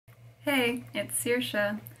Hey, it's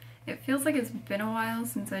Saoirse. It feels like it's been a while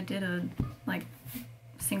since I did a,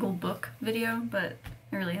 single book video, but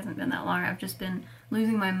it really hasn't been that long. I've just been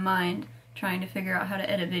losing my mind trying to figure out how to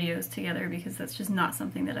edit videos together because that's just not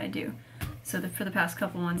something that I do. So for the past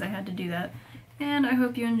couple ones I had to do that. And I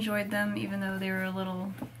hope you enjoyed them, even though they were a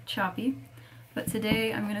little choppy. But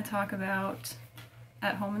today I'm going to talk about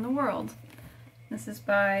At Home in the World. This is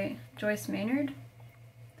by Joyce Maynard.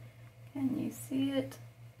 Can you see it?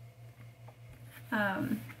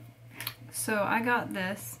 So I got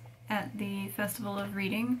this at the Festival of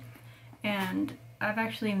Reading, and I've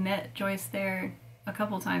actually met Joyce there a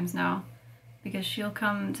couple times now, because she'll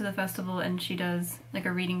come to the festival and she does like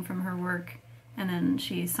a reading from her work, and then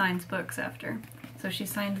she signs books after. So she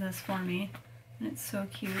signed this for me, and it's so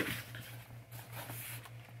cute.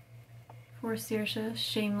 For Saoirse,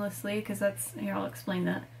 shamelessly, because that's, here, I'll explain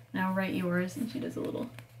that. Now write yours, and she does a little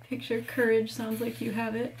picture. Courage, sounds like you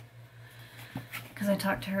have it. Because I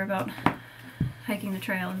talked to her about hiking the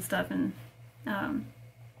trail and stuff, and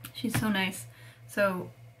she's so nice.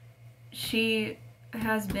 So she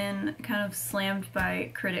has been kind of slammed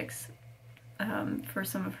by critics for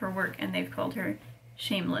some of her work, and they've called her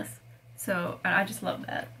shameless. So I just love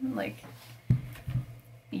that. Like,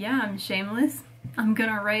 yeah, I'm shameless. I'm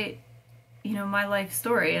gonna write, you know, my life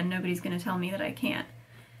story, and nobody's gonna tell me that I can't.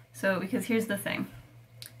 So, because here's the thing.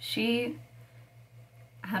 She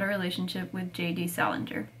had a relationship with J.D.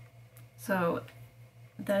 Salinger. So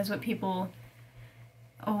that is what people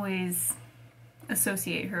always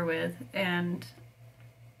associate her with, and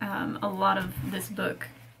a lot of this book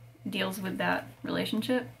deals with that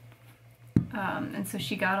relationship. And so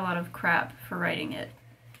she got a lot of crap for writing it,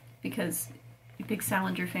 because big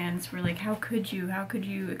Salinger fans were like, how could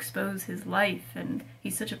you expose his life, and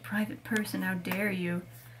he's such a private person, how dare you?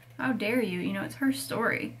 How dare you? You know, it's her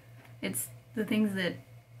story. It's the things that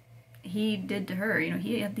he did to her. You know,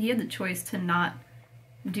 he had the choice to not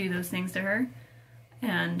do those things to her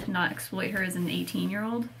and not exploit her as an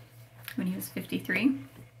 18-year-old when he was 53.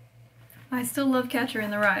 I still love Catcher in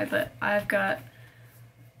the Rye, but I've got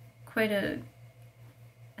quite a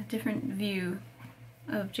different view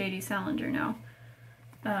of J.D. Salinger now.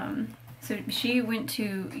 So she went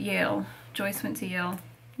to Yale. Joyce went to Yale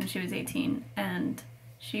when she was 18, and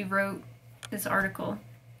she wrote this article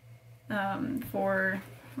for,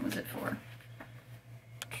 what was it for?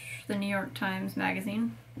 The New York Times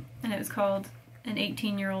magazine, and it was called An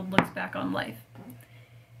 18-Year-Old Looks Back on Life.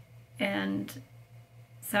 And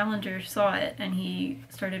Salinger saw it, and he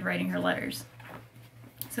started writing her letters.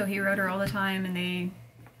 So he wrote her all the time, and they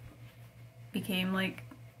became like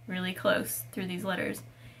really close through these letters.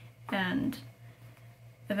 And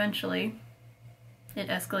eventually it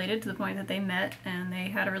escalated to the point that they met, and they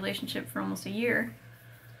had a relationship for almost a year.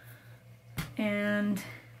 And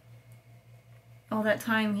all that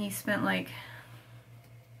time he spent, like,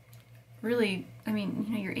 really, I mean,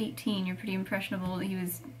 you know, you're 18, you're pretty impressionable. He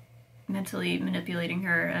was mentally manipulating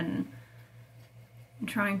her and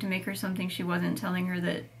trying to make her something she wasn't, telling her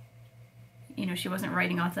that, you know, she wasn't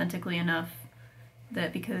writing authentically enough,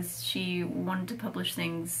 that because she wanted to publish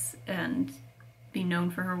things and be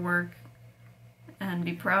known for her work and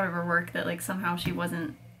be proud of her work, that, like, somehow she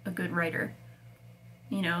wasn't a good writer.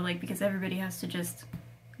 You know, like, because everybody has to just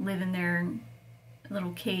live in their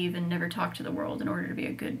little cave and never talk to the world in order to be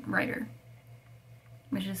a good writer.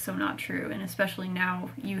 Which is so not true, and especially now,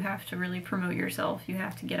 you have to really promote yourself. You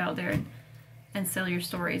have to get out there and sell your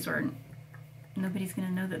stories, or nobody's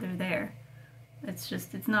gonna know that they're there. It's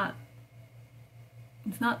just, it's not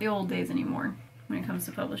the old days anymore when it comes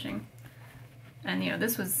to publishing. And, you know,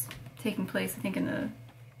 this was taking place, I think, in the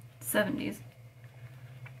 70s.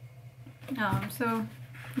 So,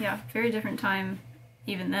 yeah, very different time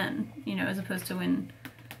even then, you know, as opposed to when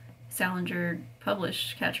Salinger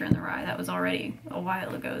published Catcher in the Rye. That was already a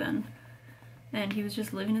while ago then. And he was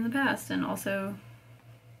just living in the past, and also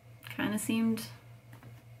kind of seemed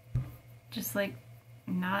just, like,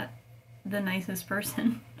 not the nicest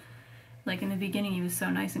person. Like, in the beginning he was so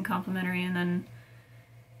nice and complimentary, and then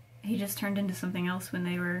he just turned into something else when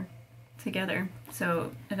they were together.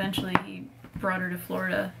 So eventually he brought her to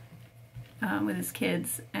Florida with his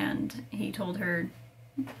kids, and he told her,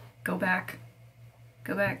 go back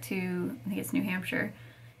to, I think it's New Hampshire,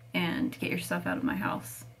 and get your stuff out of my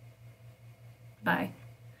house. Bye.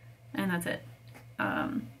 And that's it.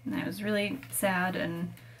 And it was really sad,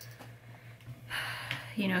 and,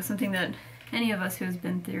 you know, something that any of us who has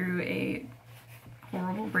been through a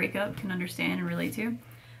horrible breakup can understand and relate to.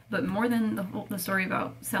 But more than the story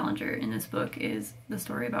about Salinger in this book is the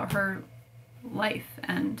story about her life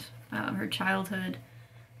and her childhood,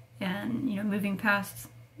 and, you know, moving past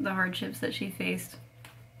the hardships that she faced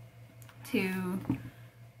to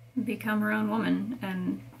become her own woman,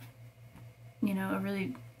 and, you know, a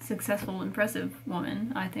really successful, impressive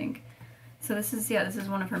woman, I think. So this is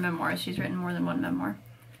one of her memoirs. She's written more than one memoir.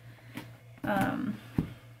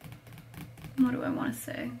 What do I want to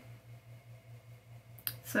say?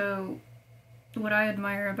 So, what I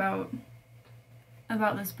admire about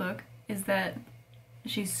this book is that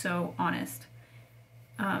she's so honest.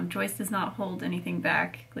 Joyce does not hold anything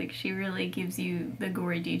back. Like, she really gives you the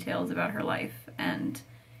gory details about her life, and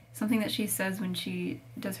something that she says when she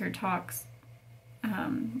does her talks,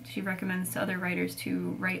 she recommends to other writers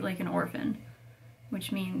to write like an orphan,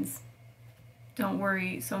 which means don't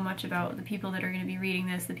worry so much about the people that are going to be reading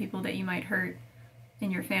this, the people that you might hurt in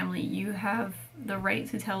your family. You have the right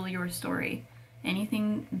to tell your story.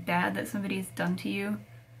 Anything bad that somebody's done to you,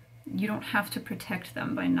 you don't have to protect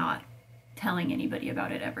them by not telling anybody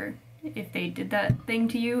about it ever. If they did that thing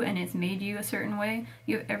to you and it's made you a certain way,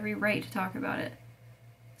 you have every right to talk about it.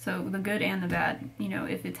 So the good and the bad, you know,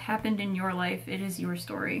 if it's happened in your life, it is your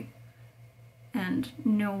story. And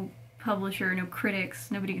no publisher, no critics,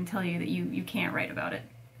 nobody can tell you that you can't write about it.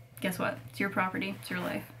 Guess what? It's your property, it's your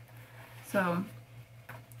life. So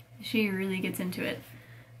she really gets into it,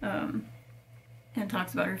 and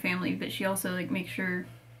talks about her family, but she also, like, makes sure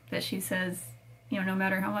that she says, you know, no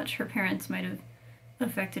matter how much her parents might have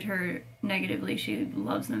affected her negatively, she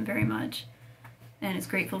loves them very much and is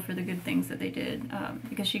grateful for the good things that they did,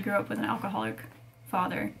 because she grew up with an alcoholic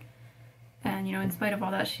father, and, you know, in spite of all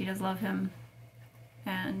that, she does love him,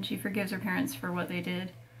 and she forgives her parents for what they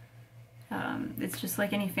did. It's just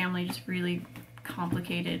like any family, just really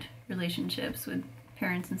complicated relationships with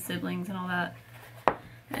parents and siblings and all that.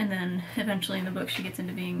 And then eventually in the book she gets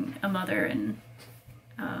into being a mother, and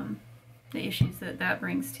the issues that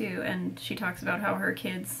brings too. And she talks about how her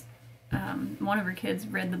kids, one of her kids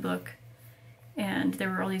read the book, and there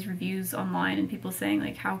were all these reviews online and people saying,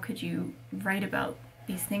 like, how could you write about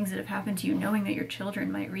these things that have happened to you knowing that your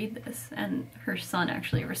children might read this? And her son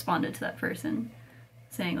actually responded to that person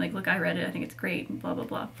saying, like, look, I read it, I think it's great, and blah blah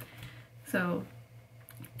blah. So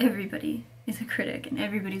everybody is a critic, and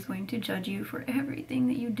everybody's going to judge you for everything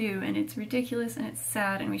that you do, and it's ridiculous and it's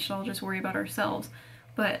sad, and we should all just worry about ourselves.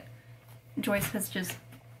 But Joyce has just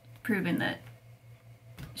proven that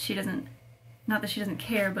she doesn't, not that she doesn't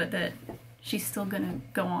care, but that she's still gonna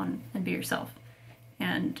go on and be herself,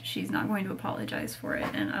 and she's not going to apologize for it,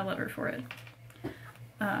 and I love her for it.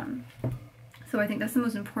 So I think that's the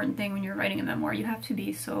most important thing when you're writing a memoir. You have to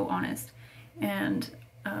be so honest. And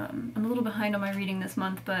I'm a little behind on my reading this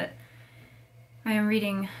month, but I am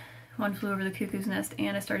reading One Flew Over the Cuckoo's Nest,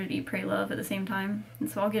 and I started Eat, Pray, Love at the same time. And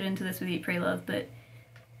so I'll get into this with Eat, Pray, Love, but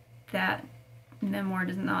that memoir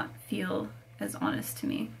does not feel as honest to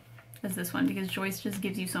me as this one, because Joyce just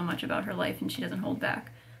gives you so much about her life and she doesn't hold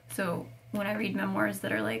back. So when I read memoirs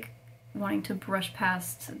that are like wanting to brush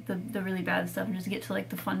past the really bad stuff and just get to like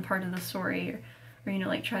the fun part of the story, or you know,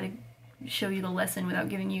 like try to show you the lesson without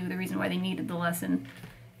giving you the reason why they needed the lesson,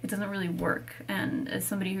 it doesn't really work. And as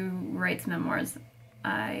somebody who writes memoirs,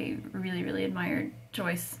 I really, really admire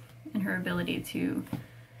Joyce and her ability to,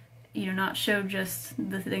 you know, not show just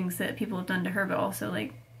the things that people have done to her, but also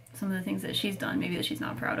like some of the things that she's done, maybe that she's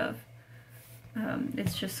not proud of.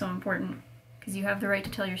 It's just so important, because you have the right to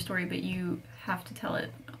tell your story, but you have to tell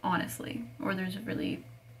it honestly, or there's really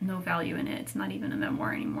no value in it. It's not even a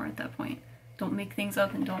memoir anymore at that point. Don't make things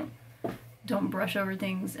up, and don't brush over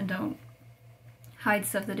things, and don't hide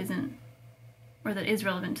stuff that isn't, or that is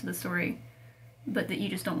relevant to the story, but that you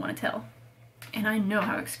just don't want to tell. And I know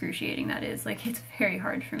how excruciating that is. Like, it's very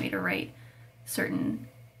hard for me to write certain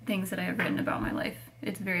things that I have written about my life.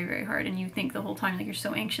 It's very, very hard, and you think the whole time, like, you're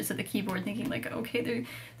so anxious at the keyboard, thinking like, okay,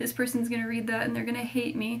 this person's gonna read that and they're gonna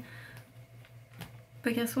hate me.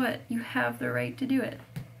 But guess what? You have the right to do it.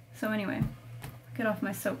 So anyway, get off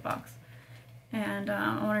my soapbox. And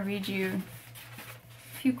I want to read you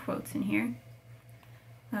a few quotes in here.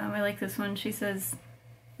 I like this one. She says,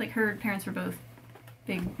 like, her parents were both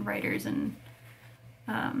big writers, and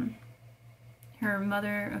her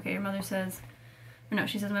mother says,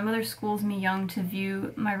 she says, my mother schools me young to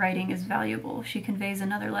view my writing as valuable. She conveys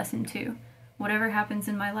another lesson too. Whatever happens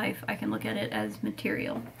in my life, I can look at it as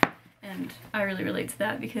material. And I really relate to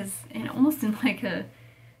that, because almost in like a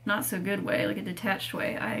not so good way, like a detached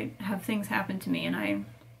way, I have things happen to me and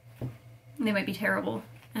they might be terrible,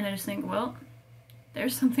 and I just think, well,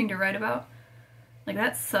 there's something to write about. Like,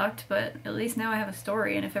 that sucked, but at least now I have a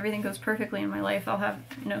story, and if everything goes perfectly in my life, I'll have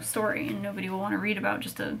no story, and nobody will want to read about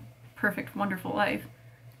just a perfect, wonderful life.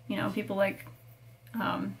 You know, people like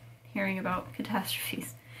hearing about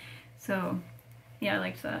catastrophes. So Yeah, I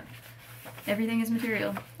liked that. Everything is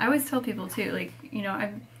material. I always tell people too, like, you know,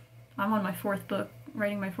 I'm on my 4th book,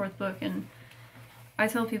 writing my 4th book, and I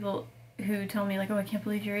tell people who tell me, like, oh, I can't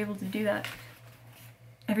believe you're able to do that.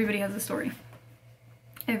 Everybody has a story.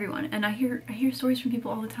 Everyone. And I hear stories from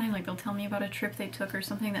people all the time, like they'll tell me about a trip they took or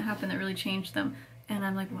something that happened that really changed them. And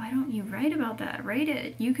I'm like, why don't you write about that? Write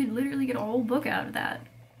it. You could literally get a whole book out of that.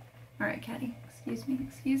 Alright, Caddy. Excuse me.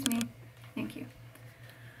 Excuse me. Thank you.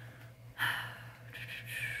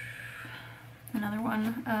 Another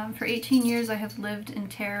one. For 18 years I have lived in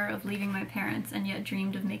terror of leaving my parents and yet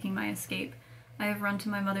dreamed of making my escape. I have run to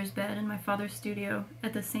my mother's bed and my father's studio.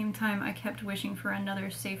 At the same time, I kept wishing for another,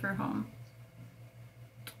 safer home.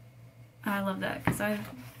 I love that, because I've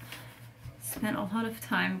spent a lot of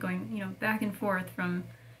time going, you know, back and forth from,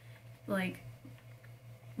 like,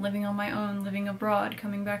 living on my own, living abroad,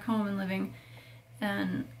 coming back home and living,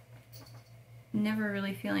 and never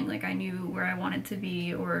really feeling like I knew where I wanted to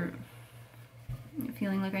be, or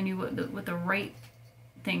feeling like I knew what the right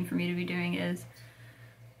thing for me to be doing is.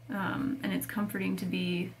 And it's comforting to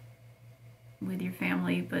be with your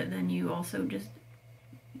family, but then you also just,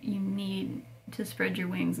 you need to spread your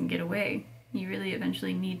wings and get away. You really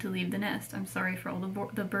eventually need to leave the nest. I'm sorry for all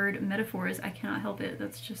the bird metaphors. I cannot help it.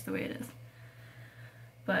 That's just the way it is.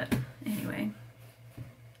 But anyway.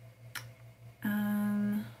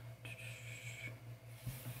 I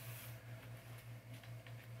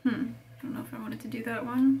don't know if I wanted to do that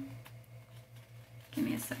one. Give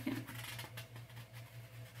me a second.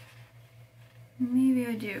 Maybe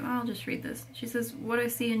I do. I'll just read this. She says, what I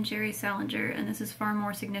see in Jerry Salinger, and this is far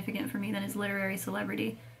more significant for me than his literary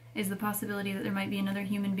celebrity, is the possibility that there might be another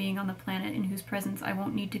human being on the planet in whose presence I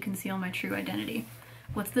won't need to conceal my true identity.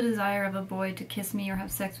 What's the desire of a boy to kiss me or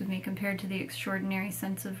have sex with me compared to the extraordinary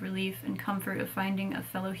sense of relief and comfort of finding a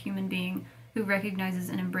fellow human being who recognizes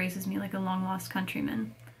and embraces me like a long-lost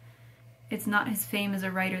countryman? It's not his fame as a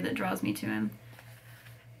writer that draws me to him.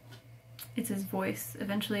 It's his voice.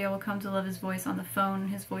 Eventually I will come to love his voice on the phone,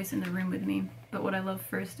 his voice in the room with me, but what I love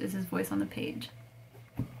first is his voice on the page.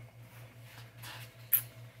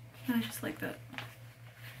 And I just like that.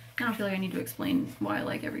 I don't feel like I need to explain why I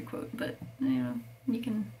like every quote, but, you know, you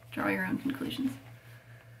can draw your own conclusions.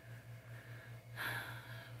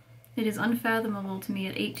 It is unfathomable to me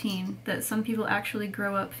at 18 that some people actually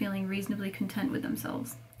grow up feeling reasonably content with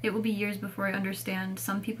themselves. It will be years before I understand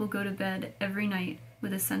some people go to bed every night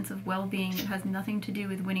with a sense of well-being that has nothing to do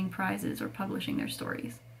with winning prizes or publishing their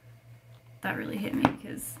stories. That really hit me,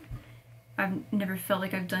 because I've never felt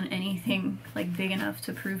like I've done anything like big enough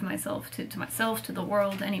to prove myself to myself, to the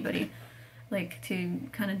world, to anybody, like to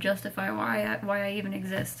kind of justify why I even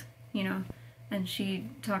exist, you know. And she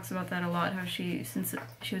talks about that a lot, how she, since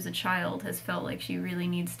she was a child, has felt like she really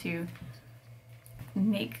needs to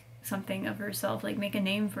make something of herself, like make a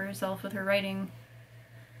name for herself with her writing.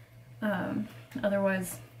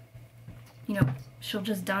 Otherwise, you know, she'll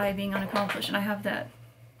just die being unaccomplished. And I have that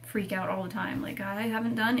freak out all the time. Like, I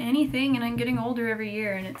haven't done anything and I'm getting older every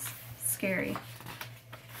year, and it's scary.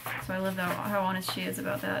 So I love how honest she is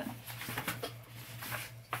about that.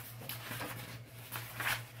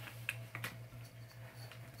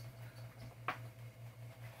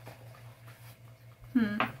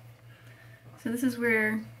 So this is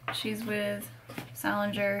where she's with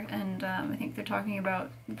Salinger, and I think they're talking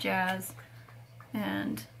about jazz,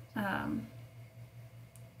 and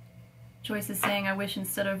Joyce is saying, I wish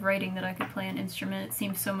instead of writing that I could play an instrument. It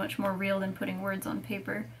seems so much more real than putting words on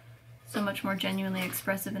paper, so much more genuinely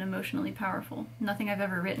expressive and emotionally powerful. Nothing I've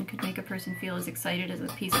ever written could make a person feel as excited as a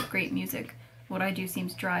piece of great music. What I do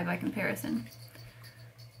seems dry by comparison.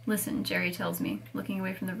 Listen, Jerry tells me, looking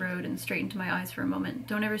away from the road and straight into my eyes for a moment.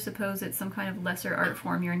 Don't ever suppose it's some kind of lesser art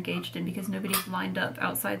form you're engaged in because nobody's lined up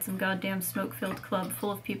outside some goddamn smoke-filled club full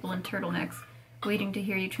of people in turtlenecks, waiting to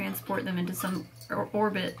hear you transport them into some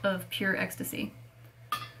orbit of pure ecstasy.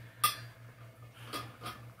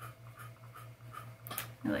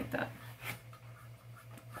 I like that.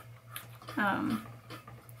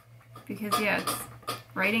 Because, yeah,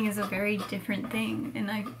 writing is a very different thing, and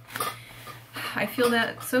I feel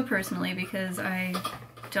that so personally because I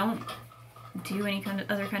don't do any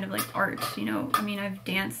other kind of like art, you know. I mean, I've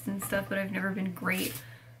danced and stuff, but I've never been great.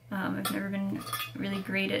 I've never been really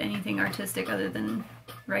great at anything artistic other than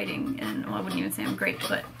writing, and well, I wouldn't even say I'm great,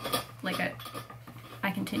 but like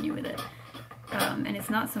I continue with it. And it's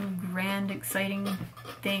not some grand, exciting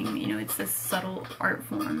thing, you know. It's this subtle art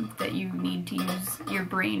form that you need to use your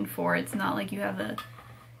brain for. It's not like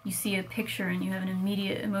you see a picture and you have an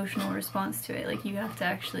immediate emotional response to it. Like, you have to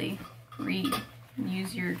actually read and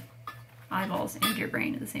use your eyeballs and your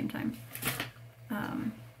brain at the same time.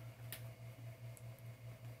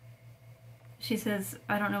 She says,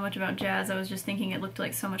 I don't know much about jazz. I was just thinking it looked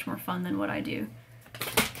like so much more fun than what I do.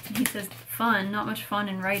 And he says, fun? Not much fun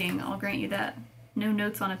in writing, I'll grant you that. No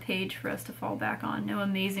notes on a page for us to fall back on. No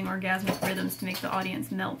amazing orgasmic rhythms to make the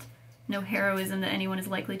audience melt. No heroism that anyone is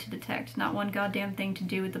likely to detect. Not one goddamn thing to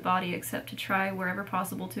do with the body except to try, wherever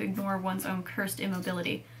possible, to ignore one's own cursed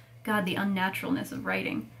immobility. God, the unnaturalness of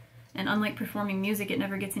writing. And unlike performing music, it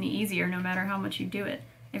never gets any easier, no matter how much you do it.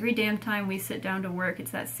 Every damn time we sit down to work,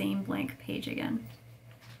 it's that same blank page again.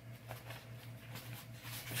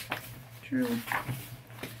 True.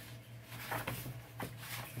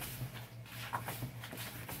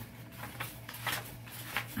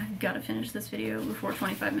 I've got to finish this video before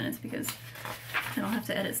 25 minutes because I don't have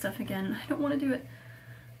to edit stuff again. I don't want to do it.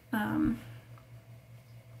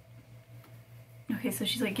 Okay, so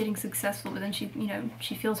she's like getting successful, but then she,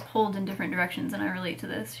 she feels pulled in different directions, and I relate to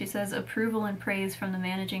this. She says, approval and praise from the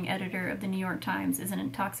managing editor of the New York Times is an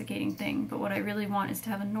intoxicating thing, but what I really want is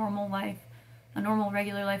to have a normal life, a normal,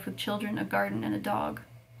 regular life with children, a garden, and a dog.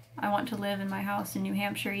 I want to live in my house in New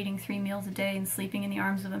Hampshire, eating 3 meals a day and sleeping in the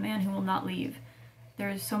arms of a man who will not leave.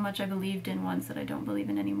 There is so much I believed in once that I don't believe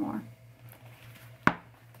in anymore.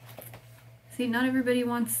 See, not everybody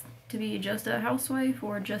wants to be just a housewife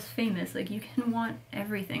or just famous. Like, you can want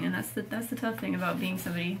everything, and that's the tough thing about being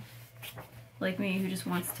somebody like me who just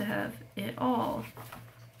wants to have it all.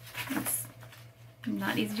 It's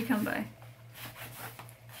not easy to come by.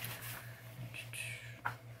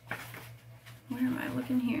 Where am I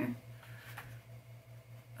looking here?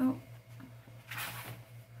 Oh.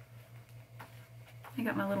 I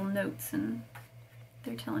got my little notes and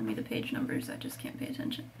they're telling me the page numbers. I just can't pay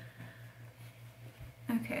attention.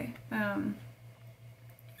 Okay, I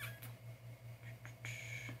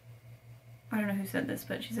don't know who said this,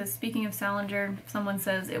 but she says, speaking of Salinger, someone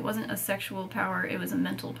says, it wasn't a sexual power, it was a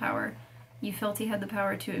mental power. You felt he had the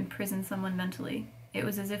power to imprison someone mentally. It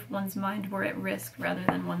was as if one's mind were at risk rather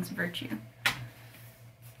than one's virtue.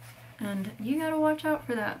 And you gotta watch out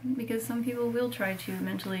for that, because some people will try to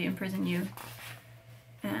mentally imprison you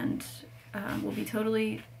and will be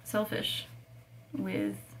totally selfish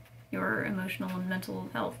with your emotional and mental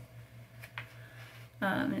health.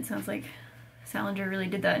 And it sounds like Salinger really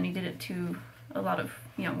did that, and he did it to a lot of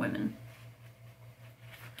young women.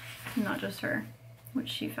 Not just her, which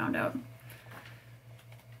she found out.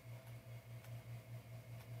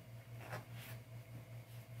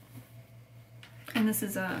 And this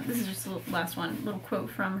is just the last one, little quote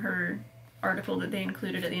from her article that they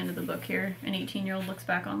included at the end of the book here. An 18-year-old looks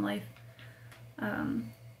back on life.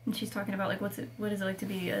 And she's talking about, like, what is it like to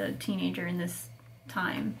be a teenager in this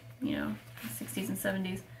time, the 60s and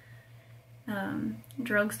 70s.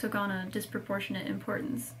 Drugs took on a disproportionate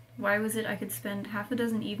importance. Why was it I could spend half a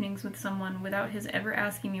dozen evenings with someone without his ever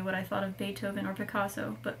asking me what I thought of Beethoven or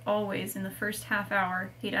Picasso, but always, in the first half hour,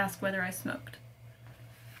 he'd ask whether I smoked?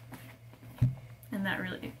 And that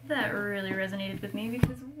really resonated with me,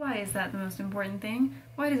 because why is that the most important thing?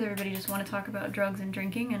 Why does everybody just want to talk about drugs and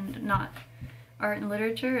drinking and not art and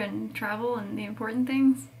literature and travel and the important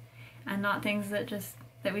things, and not things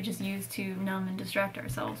that we just use to numb and distract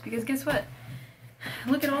ourselves? Because guess what?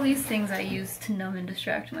 Look at all these things I use to numb and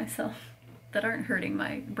distract myself that aren't hurting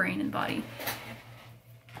my brain and body.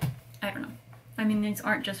 I don't know. I mean, these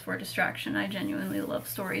aren't just for distraction. I genuinely love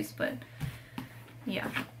stories, but yeah,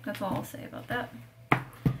 that's all I'll say about that.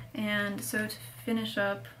 And so to finish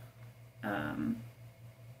up,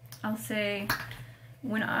 I'll say,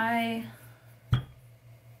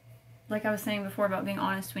 like I was saying before about being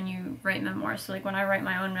honest when you write memoirs, so like when I write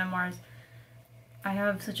my own memoirs, I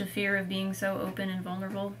have such a fear of being so open and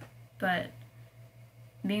vulnerable, but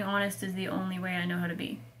being honest is the only way I know how to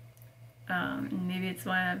be. And maybe it's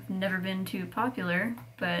why I've never been too popular,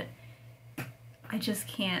 but I just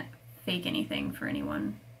can't fake anything for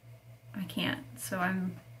anyone. I can't. So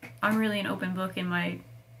I'm really an open book in my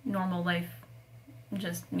normal life,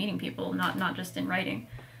 just meeting people, not just in writing.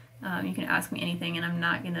 You can ask me anything and I'm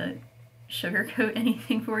not gonna sugarcoat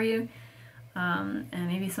anything for you. And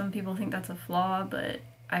maybe some people think that's a flaw, but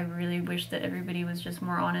I really wish that everybody was just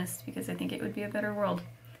more honest, because I think it would be a better world.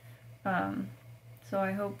 So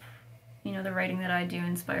I hope, the writing that I do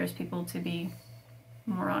inspires people to be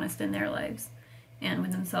more honest in their lives and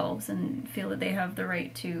with themselves, and feel that they have the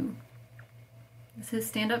right to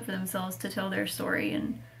stand up for themselves, to tell their story,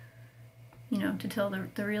 and, to tell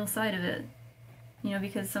the real side of it.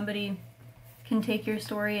 Because somebody can take your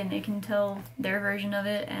story and they can tell their version of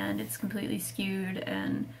it, and it's completely skewed,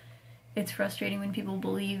 and it's frustrating when people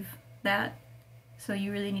believe that. So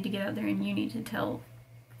you really need to get out there and you need to tell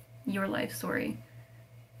your life story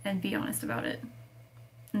and be honest about it.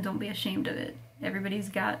 And don't be ashamed of it. Everybody's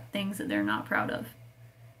got things that they're not proud of.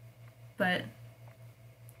 But,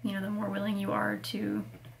 you know, the more willing you are to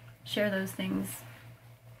share those things,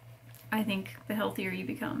 I think the healthier you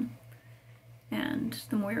become. And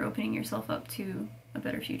the more you're opening yourself up to a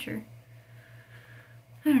better future.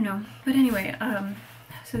 I don't know. But anyway,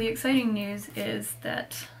 so the exciting news is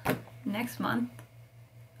that next month,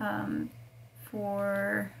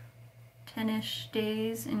 for 10-ish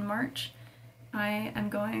days in March, I am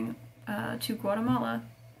going to Guatemala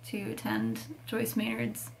to attend Joyce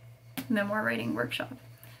Maynard's memoir writing workshop.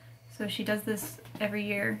 So she does this every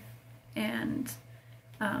year, and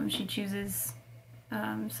she chooses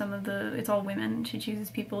it's all women. She chooses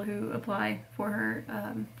people who apply for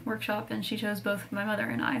her workshop, and she chose both my mother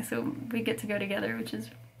and I, so we get to go together, which is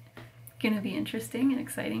gonna be interesting and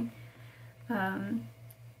exciting.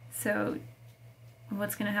 So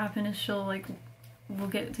what's gonna happen is we'll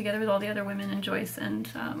get together with all the other women and Joyce, and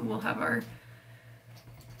we'll have our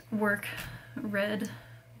work read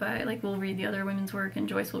by, we'll read the other women's work, and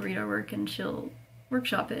Joyce will read our work, and she'll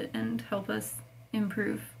workshop it and help us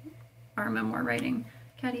improve our memoir writing.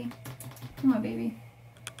 Caddy, come on, baby.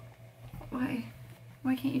 Why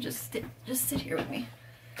can't you just sit here with me?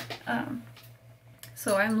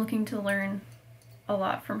 So I'm looking to learn a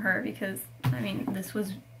lot from her, because, I mean, this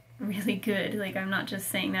was really good. I'm not just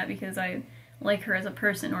saying that because I like her as a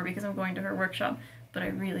person or because I'm going to her workshop, but I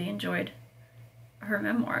really enjoyed her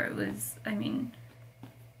memoir. It was, I mean,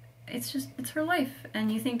 it's her life,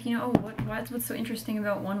 and you think, you know, oh, what's so interesting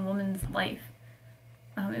about one woman's life?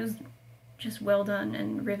 It was just well done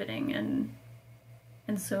and riveting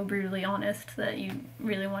and so brutally honest that you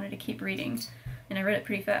really wanted to keep reading, and I read it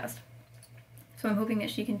pretty fast. So I'm hoping that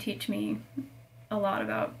she can teach me a lot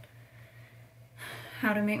about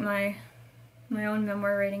how to make my own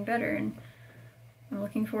memoir writing better, and I'm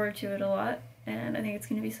looking forward to it a lot, and I think it's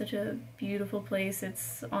going to be such a beautiful place.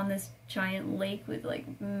 It's on this giant lake with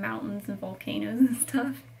mountains and volcanoes and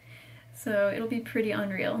stuff, so it'll be pretty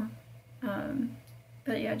unreal.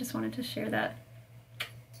 But yeah, I just wanted to share that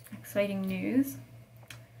exciting news.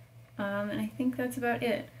 And I think that's about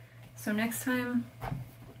it. So next time,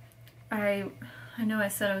 I know I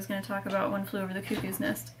said I was going to talk about One Flew Over the Cuckoo's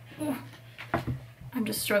Nest. Ooh. I'm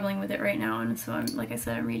just struggling with it right now, and so like I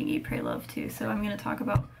said, I'm reading Eat, Pray, Love too, so I'm going to talk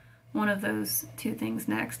about one of those two things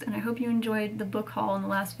next, and I hope you enjoyed the book haul in the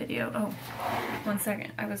last video. Oh, one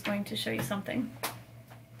second, I was going to show you something.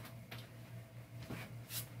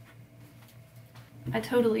 I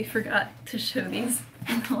totally forgot to show these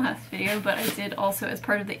in the last video, but I did also, as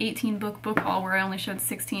part of the 18-book book haul where I only showed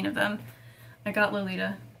 16 of them, I got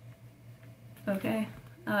Lolita. Okay,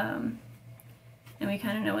 and we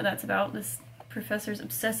kind of know what that's about, this professor's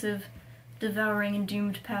obsessive, devouring, and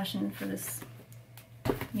doomed passion for this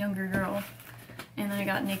younger girl. And then I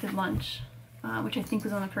got Naked Lunch, which I think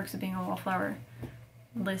was on the Perks of Being a Wallflower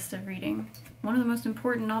list of reading. One of the most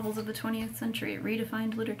important novels of the 20th century,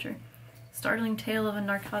 redefined literature. Startling tale of a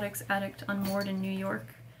narcotics addict unmoored in New York.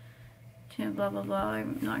 Blah blah blah,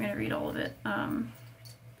 I'm not going to read all of it.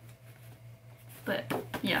 But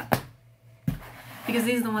yeah. Because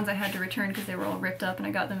these are the ones I had to return because they were all ripped up, and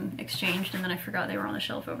I got them exchanged, and then I forgot they were on the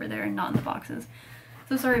shelf over there and not in the boxes.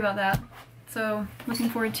 So sorry about that. So looking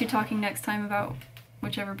forward to talking next time about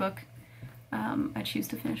whichever book I choose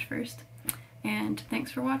to finish first. And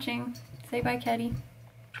thanks for watching. Say bye, Caddy.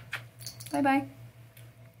 Bye bye.